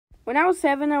When I was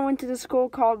 7, I went to the school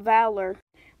called Valor.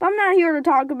 But I'm not here to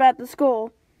talk about the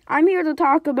school. I'm here to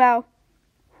talk about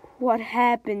what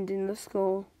happened in the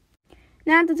school.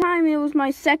 Now, at the time, it was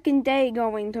my second day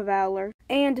going to Valor.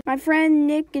 And my friend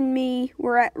Nick and me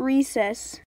were at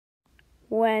recess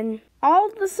when all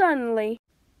of a sudden,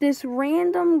 this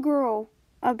random girl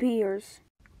appears.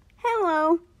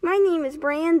 Hello, my name is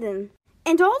Brandon.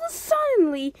 And all of a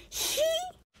sudden, she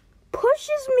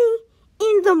pushes me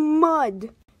in the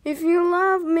mud. If you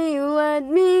love me, let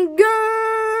me go.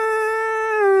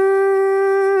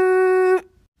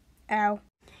 Ow.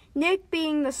 Nick,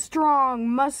 being the strong,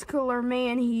 muscular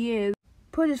man he is,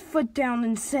 put his foot down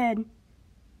and said,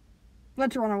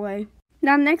 let's run away.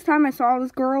 Now, next time I saw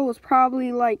this girl was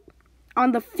probably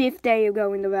on the 5th day of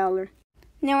going to Valor.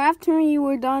 Now, after you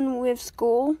were done with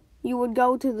school, you would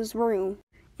go to this room.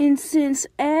 And since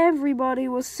everybody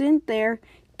was sent there,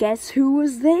 guess who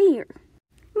was there?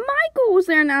 Michael was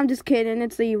there. Now, I'm just kidding.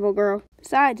 It's the evil girl.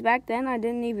 Besides, back then, I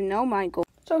didn't even know Michael.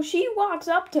 So she walks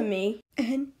up to me,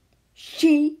 and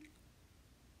she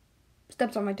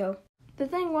steps on my toe. The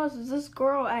thing was, this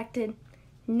girl acted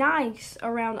nice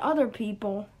around other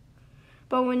people.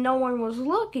 But when no one was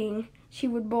looking, she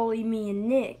would bully me and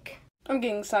Nick. I'm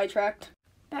getting sidetracked.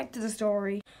 Back to the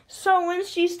story. So when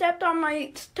she stepped on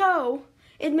my toe,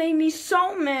 it made me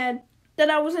so mad that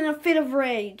I was in a fit of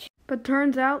rage. But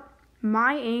turns out,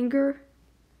 my anger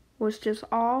was just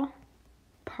all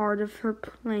part of her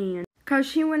plan. Because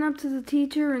she went up to the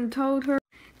teacher and told her,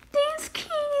 this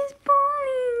kid is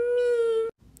bullying me.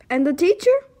 And the teacher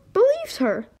believes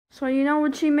her. So you know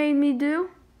what she made me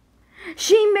do?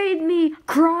 She made me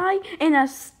cry in a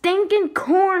stinking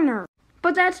corner.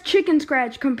 But that's chicken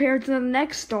scratch compared to the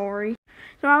next story.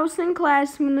 So I was in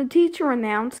class when the teacher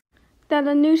announced that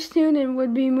a new student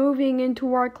would be moving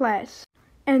into our class.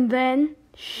 And then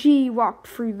she walked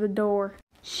through the door.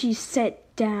 She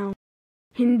sat down.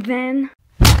 And then,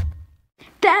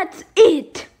 that's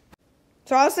it!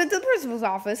 So I was sent to the principal's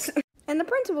office. And the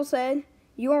principal said,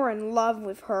 you're in love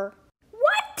with her.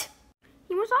 What?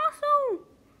 He was also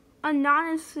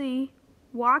anonymously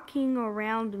walking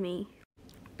around me.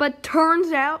 But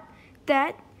turns out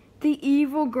that the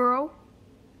evil girl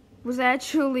was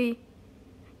actually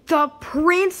the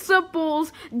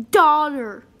principal's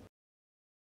daughter.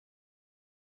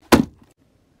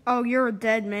 Oh, you're a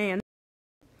dead man.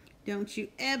 Don't you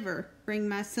ever bring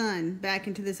my son back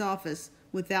into this office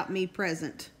without me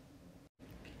present.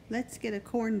 Let's get a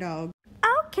corn dog.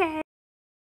 Okay.